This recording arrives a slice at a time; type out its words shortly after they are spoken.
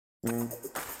Representative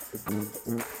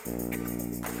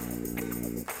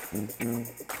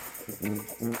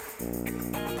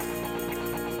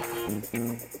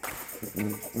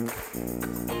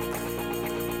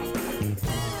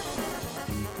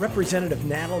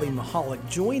Natalie Mihalik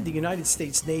joined the United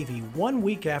States Navy 1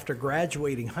 week after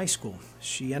graduating high school.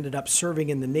 She ended up serving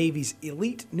in the Navy's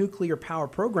elite nuclear power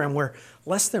program, where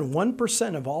less than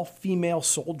 1% of all female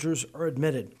soldiers are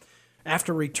admitted.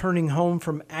 After returning home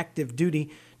from active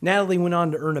duty, Natalie went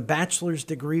on to earn a bachelor's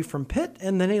degree from Pitt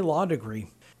and then a law degree.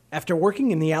 After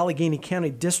working in the Allegheny County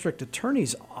District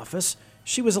Attorney's Office,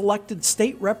 she was elected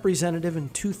state representative in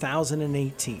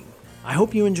 2018. I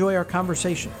hope you enjoy our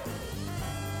conversation.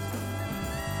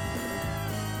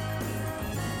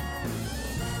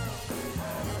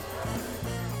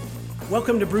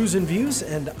 Welcome to Brews and Views,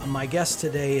 and my guest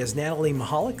today is Natalie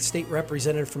Mihalik, state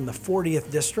representative from the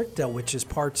 40th District, which is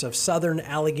parts of southern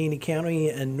Allegheny County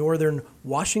and northern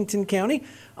Washington County.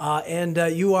 And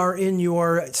you are in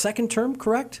your second term,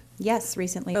 correct? Yes,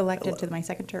 recently elected to my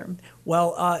second term.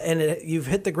 Well, you've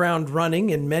hit the ground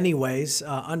running in many ways,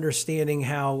 understanding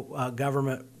how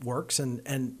government works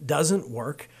and doesn't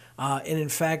work. And in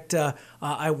fact,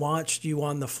 I watched you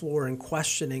on the floor and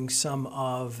questioning some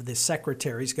of the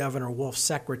secretaries, Governor Wolf's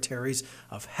secretaries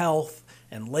of health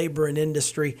and labor and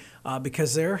industry,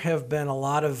 because there have been a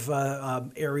lot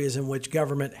of areas in which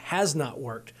government has not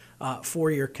worked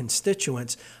for your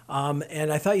constituents.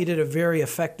 And I thought you did a very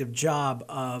effective job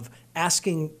of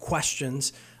asking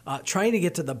questions, trying to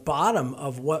get to the bottom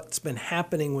of what's been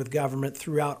happening with government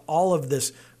throughout all of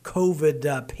this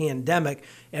COVID pandemic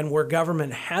and where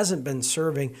government hasn't been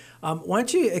serving. Why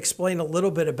don't you explain a little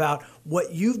bit about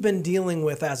what you've been dealing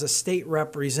with as a state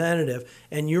representative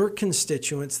and your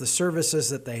constituents, the services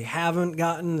that they haven't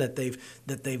gotten, that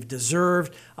they've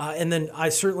deserved, and then I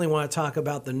certainly want to talk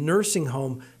about the nursing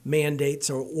home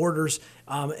mandates or orders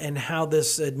and how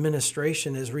this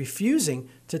administration is refusing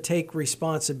to take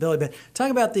responsibility. But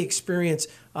talk about the experience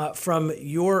from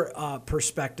your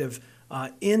perspective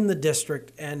in the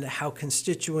district and how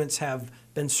constituents have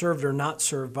been served or not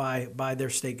served by their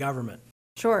state government.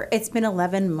 Sure. It's been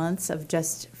 11 months of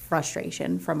just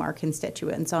frustration from our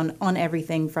constituents on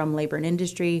everything from labor and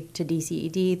industry to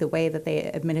DCED, the way that they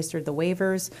administered the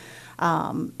waivers,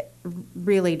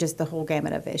 really just the whole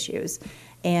gamut of issues.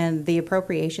 And the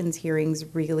appropriations hearings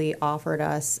really offered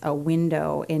us a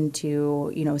window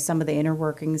into, some of the inner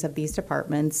workings of these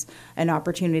departments, an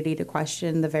opportunity to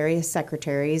question the various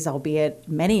secretaries, albeit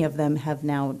many of them have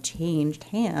now changed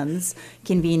hands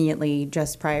conveniently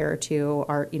just prior to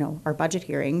our budget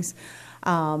hearings.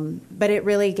 But it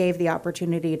really gave the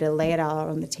opportunity to lay it out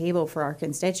on the table for our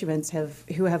constituents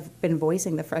who have been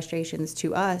voicing the frustrations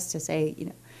to us to say,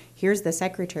 here's the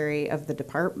secretary of the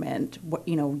department.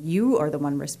 You are the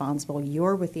one responsible.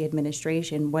 You're with the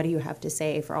administration. What do you have to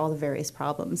say for all the various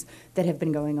problems that have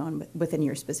been going on within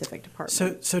your specific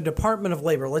department? So Department of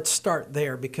Labor, let's start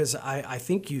there because I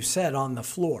think you said on the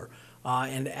floor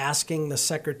and asking the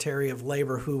Secretary of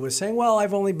Labor, who was saying, well,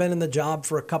 I've only been in the job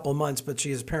for a couple months, but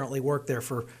she has apparently worked there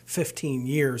for 15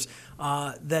 years,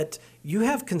 that you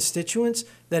have constituents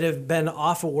that have been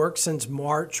off of work since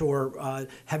March or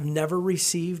have never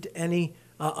received any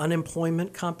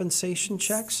unemployment compensation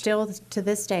checks? Still to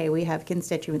this day, we have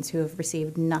constituents who have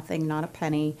received nothing, not a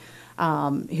penny,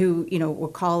 who will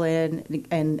call in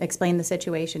and explain the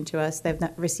situation to us. They've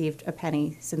not received a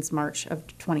penny since March of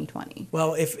 2020.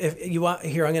 Well, if you want,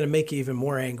 here, I'm going to make you even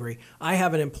more angry. I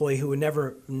have an employee who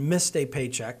never missed a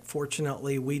paycheck.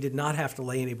 Fortunately, we did not have to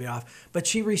lay anybody off, but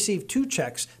she received 2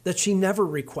 checks that she never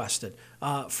requested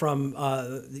from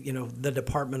the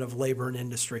Department of Labor and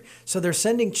Industry. So they're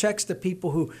sending checks to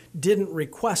people who didn't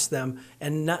request them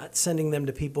and not sending them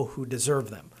to people who deserve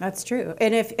them. That's true.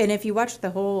 And if you watch the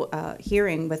whole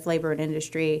hearing with Labor and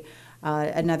Industry,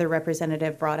 another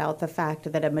representative brought out the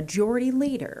fact that a majority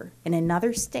leader in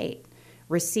another state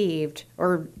received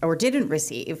or didn't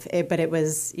receive, but it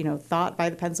was thought by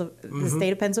the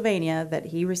state of Pennsylvania that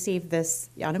he received this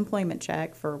unemployment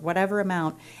check for whatever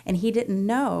amount, and he didn't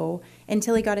know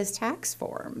until he got his tax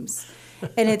forms.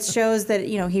 And it shows that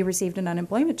he received an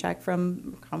unemployment check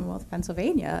from Commonwealth of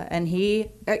Pennsylvania, and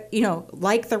he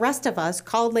like the rest of us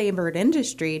called Labor and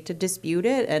Industry to dispute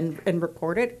it and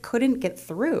report it, couldn't get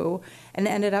through, and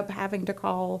ended up having to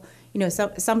call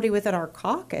somebody within our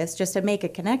caucus just to make a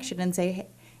connection and say,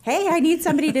 hey, I need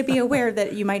somebody to be aware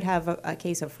that you might have a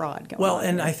case of fraud going on. Well,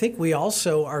 and I think we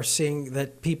also are seeing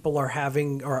that people are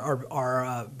having or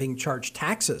are being charged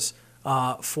taxes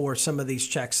for some of these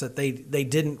checks that they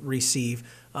didn't receive,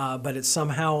 but it's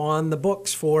somehow on the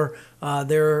books for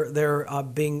they're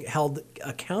being held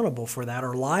accountable for that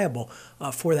or liable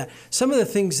for that. Some of the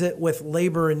things that with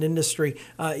labor and industry,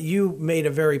 you made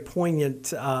a very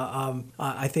poignant,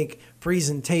 I think,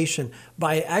 presentation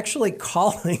by actually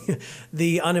calling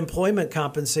the Unemployment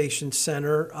Compensation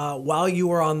Center while you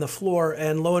were on the floor,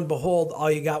 and lo and behold,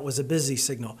 all you got was a busy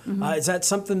signal. Is that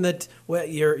something that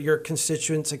your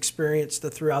constituents experienced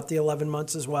throughout the 11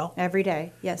 months as well? Every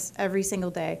day, yes, every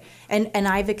single day. And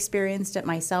I've experienced it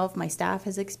myself. My staff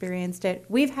has experienced it.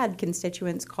 We've had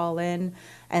constituents call in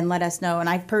and let us know, and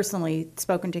I've personally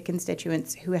spoken to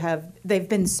constituents who they've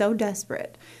been so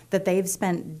desperate that they've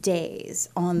spent days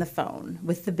on the phone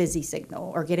with the busy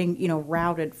signal or getting,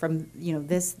 routed from,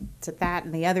 this to that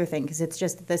and the other thing, because it's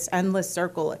just this endless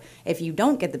circle. If you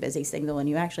don't get the busy signal and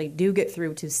you actually do get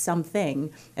through to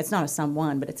something, it's not a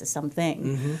someone, but it's a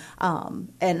something.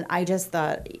 And I just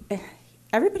thought,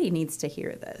 everybody needs to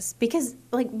hear this, because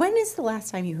when is the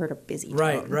last time you heard a busy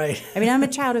tone? Right. I mean, I'm a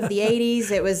child of the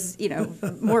 80s. It was,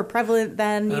 more prevalent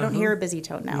then. You don't hear a busy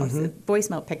tone now. The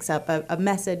voicemail picks up a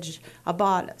message, a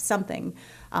bot, something.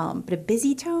 But a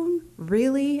busy tone,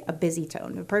 really a busy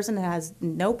tone. A person that has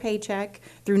no paycheck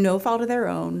through no fault of their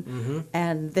own,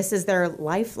 and this is their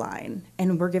lifeline,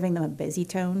 and we're giving them a busy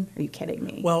tone? Are you kidding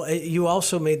me? Well, you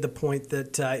also made the point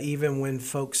that even when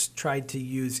folks tried to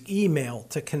use email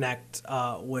to connect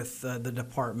with the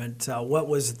department, what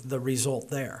was the result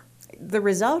there? The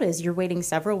result is you're waiting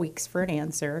several weeks for an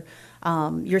answer.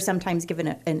 You're sometimes given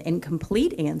an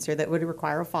incomplete answer that would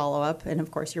require a follow-up, and of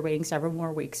course you're waiting several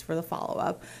more weeks for the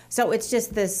follow-up. So it's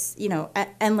just this,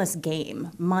 endless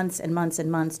game, months and months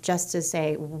and months, just to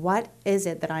say, what is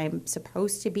it that I'm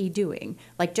supposed to be doing?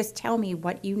 Just tell me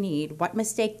what you need. What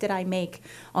mistake did I make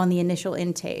on the initial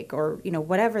intake, or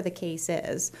whatever the case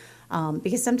is.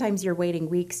 Because sometimes you're waiting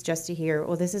weeks just to hear,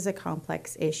 well, this is a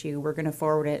complex issue. We're going to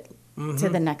forward it to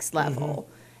the next level.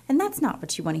 And that's not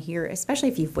what you want to hear, especially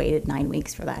if you've waited 9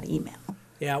 weeks for that email.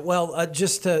 Yeah, well,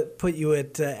 just to put you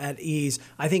at ease,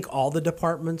 I think all the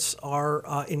departments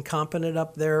are incompetent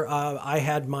up there. I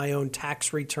had my own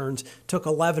tax returns. Took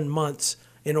 11 months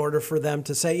in order for them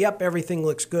to say, yep, everything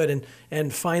looks good,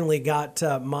 and finally got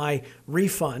my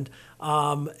refund.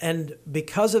 And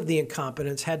because of the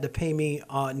incompetence, had to pay me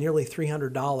nearly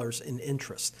 $300 in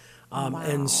interest. Wow.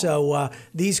 And so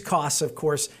these costs, of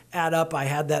course, add up. I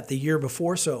had that the year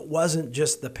before, so it wasn't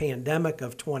just the pandemic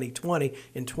of 2020.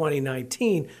 In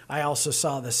 2019, I also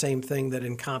saw the same thing, that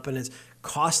incompetence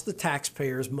cost the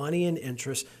taxpayers money and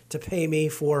interest to pay me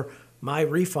for my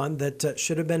refund that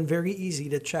should have been very easy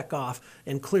to check off,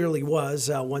 and clearly was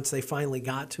once they finally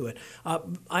got to it.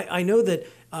 I know that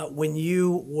when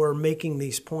you were making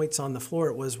these points on the floor,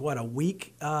 it was, a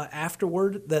week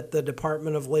afterward that the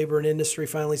Department of Labor and Industry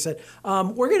finally said,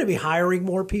 we're going to be hiring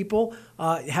more people.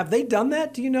 Have they done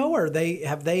that, do you know? Or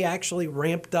have they actually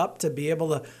ramped up to be able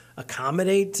to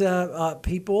accommodate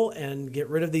people and get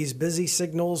rid of these busy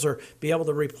signals, or be able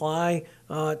to reply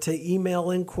to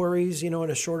email inquiries, in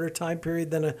a shorter time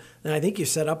period than I think you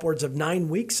said upwards of 9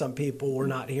 weeks some people were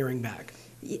not hearing back?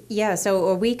 Yeah, so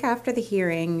a week after the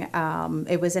hearing,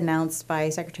 it was announced by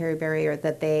Secretary Berrier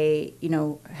that they,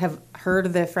 have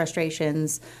heard the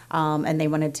frustrations, and they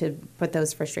wanted to put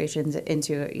those frustrations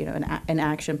into, an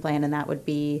action plan, and that would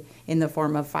be in the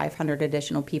form of 500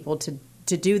 additional people to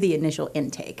do the initial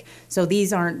intake. So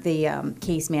these aren't the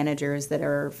case managers that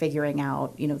are figuring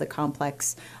out, the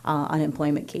complex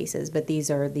unemployment cases, but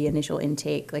these are the initial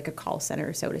intake, like a call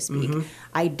center, so to speak.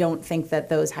 I don't think that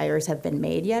those hires have been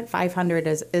made yet. 500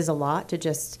 is a lot to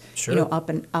just, up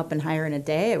and hire in a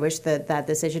day. I wish that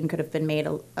decision could have been made,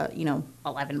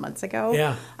 11 months ago.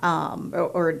 Yeah.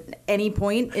 Or any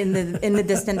point in the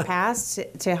distant past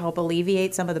to help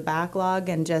alleviate some of the backlog,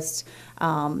 and just,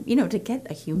 to get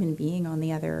a human being on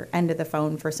the other end of the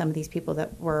phone for some of these people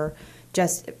that were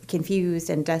just confused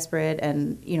and desperate,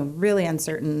 and, really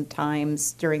uncertain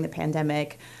times during the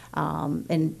pandemic.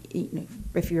 And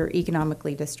if you're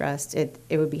economically distressed, it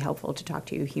would be helpful to talk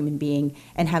to a human being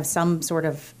and have some sort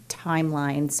of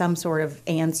timeline, some sort of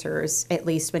answers, at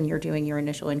least when you're doing your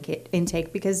initial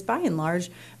intake, because by and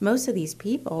large, most of these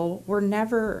people were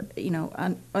never, in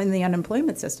the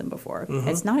unemployment system before.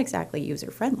 It's not exactly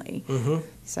user-friendly.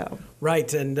 So.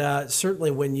 Right, and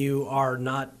certainly when you are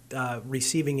not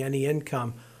receiving any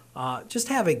income, just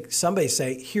having somebody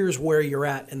say, here's where you're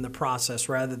at in the process,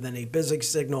 rather than a busy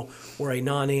signal or a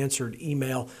non-answered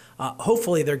email,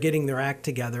 hopefully they're getting their act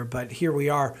together. But here we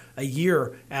are a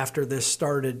year after this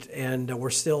started, and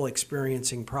we're still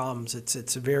experiencing problems.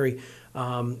 It's a very,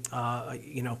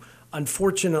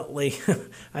 unfortunately,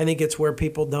 I think it's where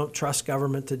people don't trust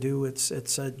government to do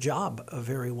its job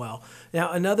very well.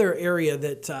 Now, another area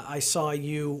that I saw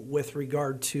you with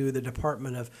regard to the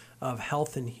Department of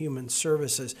Health and Human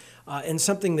Services, and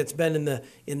something that's been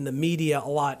in the media a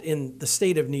lot in the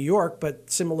state of New York, but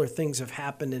similar things have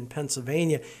happened in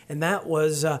Pennsylvania, and that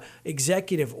was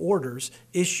executive orders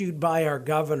issued by our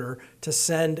governor to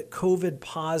send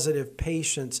COVID-positive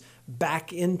patients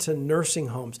back into nursing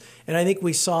homes. And I think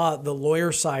we saw the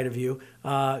lawyer side of you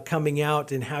coming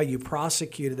out and how you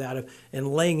prosecuted that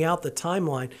and laying out the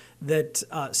timeline that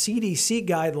CDC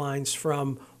guidelines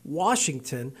from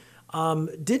Washington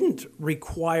didn't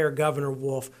require Governor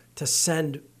Wolf to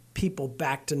send people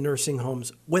back to nursing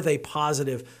homes with a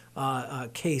positive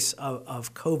case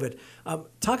of COVID.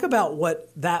 Talk about what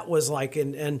that was like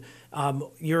and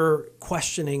your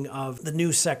questioning of the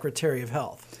new Secretary of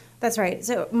Health. That's right.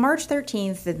 So March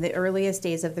 13th, in the earliest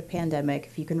days of the pandemic,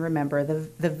 if you can remember,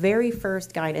 the very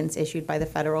first guidance issued by the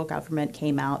federal government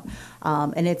came out,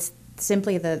 and it's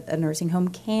simply that a nursing home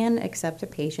can accept a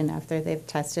patient after they've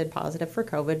tested positive for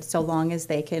COVID, so long as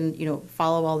they can,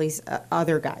 follow all these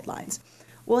other guidelines.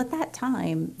 Well, at that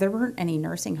time, there weren't any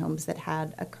nursing homes that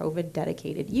had a COVID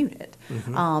dedicated unit.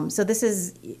 Mm-hmm. So this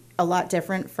is a lot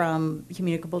different from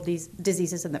communicable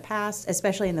diseases in the past,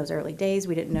 especially in those early days.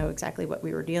 We didn't know exactly what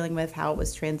we were dealing with, how it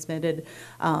was transmitted.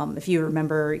 If you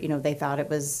remember, they thought it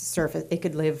was surface. It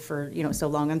could live for so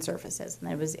long on surfaces,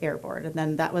 and it was airborne. And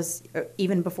then that was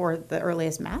even before the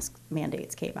earliest mask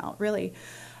mandates came out. Really.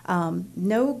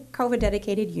 No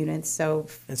COVID-dedicated units. So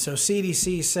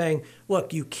CDC is saying,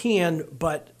 look, you can,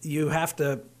 but you have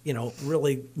to,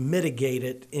 really mitigate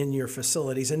it in your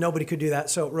facilities, and nobody could do that.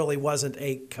 So it really wasn't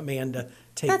a command to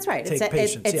take. That's right. Take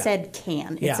it said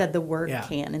can. It said the word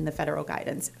can in the federal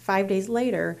guidance. 5 days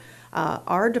later,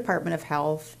 our Department of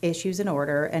Health issues an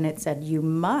order, and it said you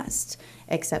must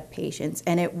accept patients.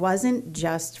 And it wasn't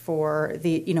just for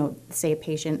the, say a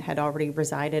patient had already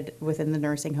resided within the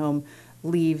nursing home,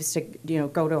 leaves to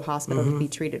go to a hospital to be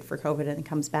treated for COVID and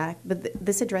comes back. But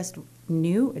this addressed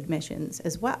new admissions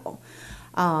as well,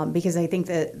 because I think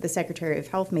that the Secretary of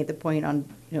Health made the point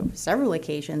on several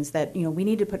occasions that we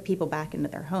need to put people back into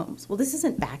their homes. Well, this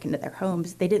isn't back into their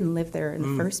homes. They didn't live there in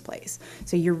the first place.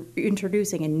 So you're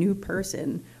introducing a new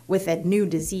person with a new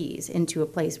disease into a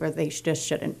place where they just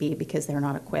shouldn't be because they're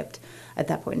not equipped at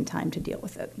that point in time to deal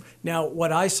with it. Now,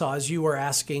 what I saw is you were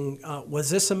asking, was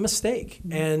this a mistake?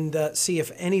 Mm-hmm. And see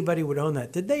if anybody would own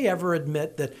that. Did they ever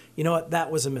admit that,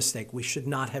 that was a mistake? We should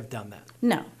not have done that?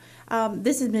 No.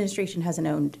 This administration hasn't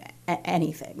owned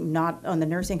anything, not on the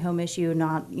nursing home issue,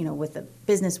 not, with the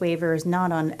business waivers,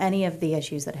 not on any of the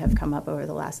issues that have come up over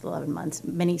the last 11 months,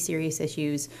 many serious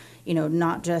issues,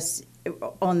 not just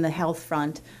on the health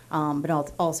front, but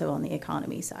also on the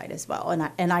economy side as well.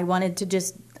 And I wanted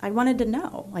to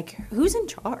know, who's in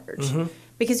charge? Mm-hmm.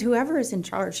 Because whoever is in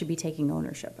charge should be taking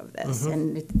ownership of this. Mm-hmm.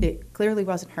 And it clearly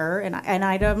wasn't her. And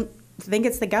I don't think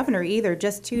it's the governor either.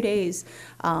 Just 2 days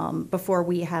before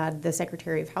we had the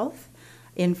Secretary of Health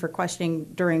in for questioning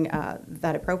during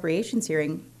that appropriations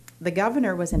hearing, the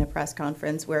governor was in a press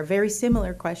conference where a very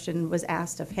similar question was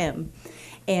asked of him.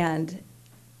 And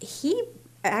he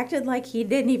acted like he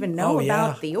didn't even know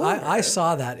about the order. I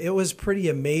saw that. It was pretty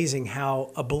amazing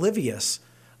how oblivious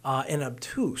and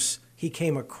obtuse he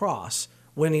came across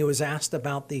when he was asked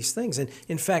about these things. And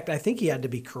in fact, I think he had to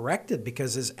be corrected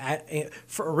because his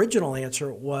original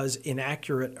answer was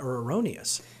inaccurate or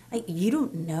erroneous. You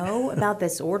don't know about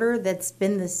this order that's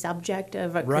been the subject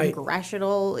of a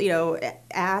congressional,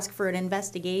 ask for an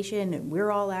investigation, and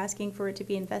we're all asking for it to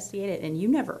be investigated, and you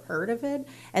never heard of it?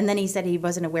 And then he said he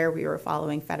wasn't aware we were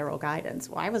following federal guidance.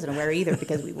 Well, I wasn't aware either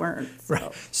because we weren't.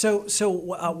 So. Right.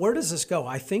 So where does this go?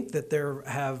 I think that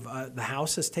the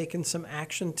House has taken some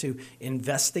action to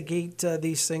investigate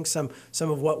these things. Some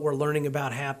of what we're learning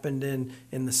about happened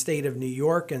in the state of New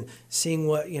York, and seeing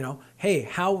what, hey,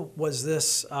 how was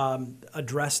this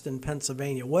addressed in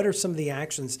Pennsylvania? What are some of the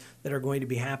actions that are going to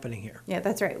be happening here? Yeah,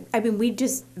 that's right. I mean,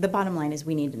 the bottom line is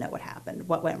we need to know what happened,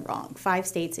 what went wrong. 5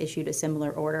 states issued a similar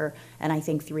order, and I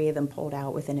think 3 of them pulled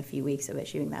out within a few weeks of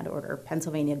issuing that order.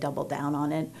 Pennsylvania doubled down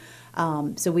on it.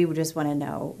 So we would just want to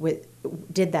know,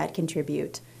 did that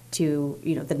contribute to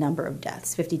the number of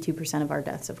deaths? 52% of our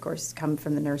deaths, of course, come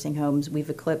from the nursing homes. We've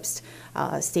eclipsed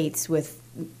states with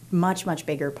much, much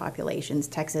bigger populations.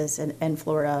 Texas and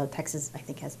Florida. Texas, I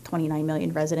think, has 29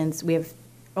 million residents. We have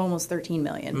almost 13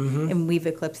 million, and we've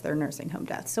eclipsed their nursing home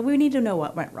deaths. So we need to know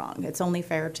what went wrong. It's only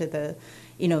fair to the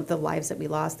lives that we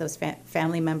lost, those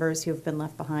family members who have been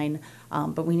left behind.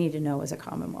 But we need to know as a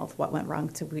Commonwealth what went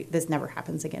wrong so this never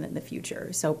happens again in the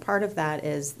future. So part of that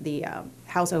is the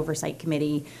House Oversight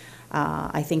Committee.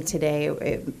 I think today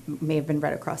it may have been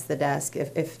read across the desk,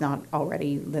 if not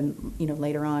already, then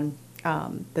later on.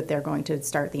 That they're going to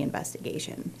start the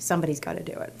investigation. Somebody's got to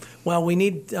do it. Well, we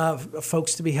need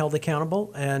folks to be held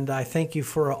accountable, and I thank you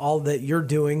for all that you're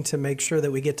doing to make sure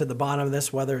that we get to the bottom of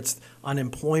this, whether it's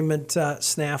unemployment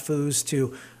snafus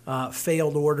to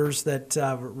failed orders that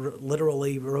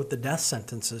literally wrote the death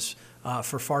sentences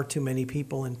for far too many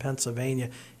people in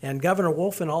Pennsylvania. And Governor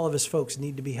Wolf and all of his folks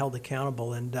need to be held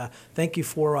accountable, and thank you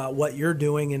for what you're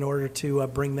doing in order to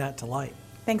bring that to light.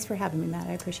 Thanks for having me, Matt.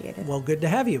 I appreciate it. Well, good to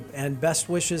have you, and best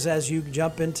wishes as you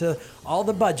jump into all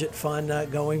the budget fun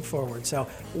going forward. So,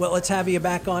 let's have you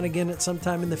back on again at some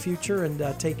time in the future, and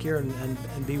take care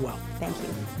and be well. Thank you.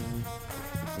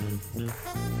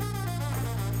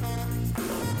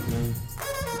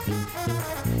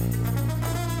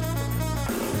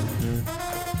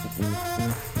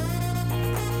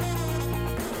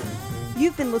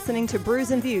 You've been listening to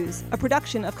Brews and Views, a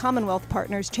production of Commonwealth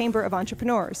Partners Chamber of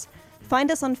Entrepreneurs. Find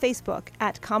us on Facebook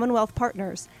at Commonwealth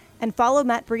Partners and follow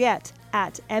Matt Brouillette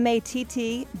at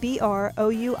MattBrouillette.